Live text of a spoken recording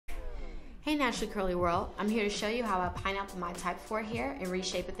Hey Naturally Curly World, I'm here to show you how I pineapple my type 4 hair and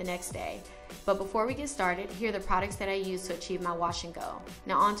reshape it the next day. But before we get started, here are the products that I use to achieve my wash and go.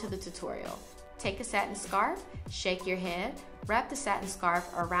 Now on to the tutorial. Take a satin scarf, shake your head, wrap the satin scarf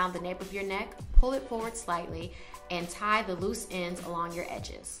around the nape of your neck, pull it forward slightly, and tie the loose ends along your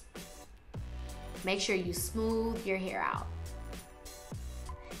edges. Make sure you smooth your hair out.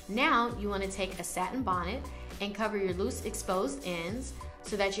 Now you want to take a satin bonnet and cover your loose exposed ends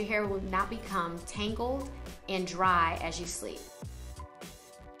so that your hair will not become tangled and dry as you sleep.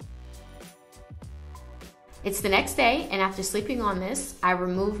 It's the next day, and after sleeping on this, I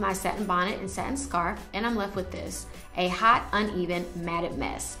remove my satin bonnet and satin scarf, and I'm left with this, a hot, uneven, matted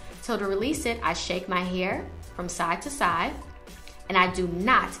mess. So to release it, I shake my hair from side to side, and I do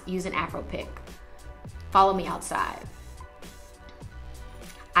not use an Afro pick. Follow me outside.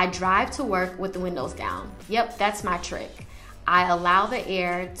 I drive to work with the windows down. Yep, that's my trick. I allow the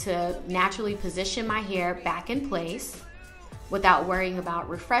air to naturally position my hair back in place without worrying about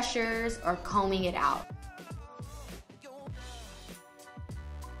refreshers or combing it out.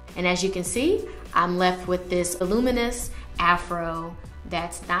 And as you can see, I'm left with this voluminous afro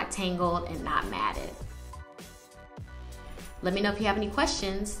that's not tangled and not matted. Let me know if you have any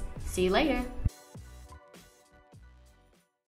questions. See you later.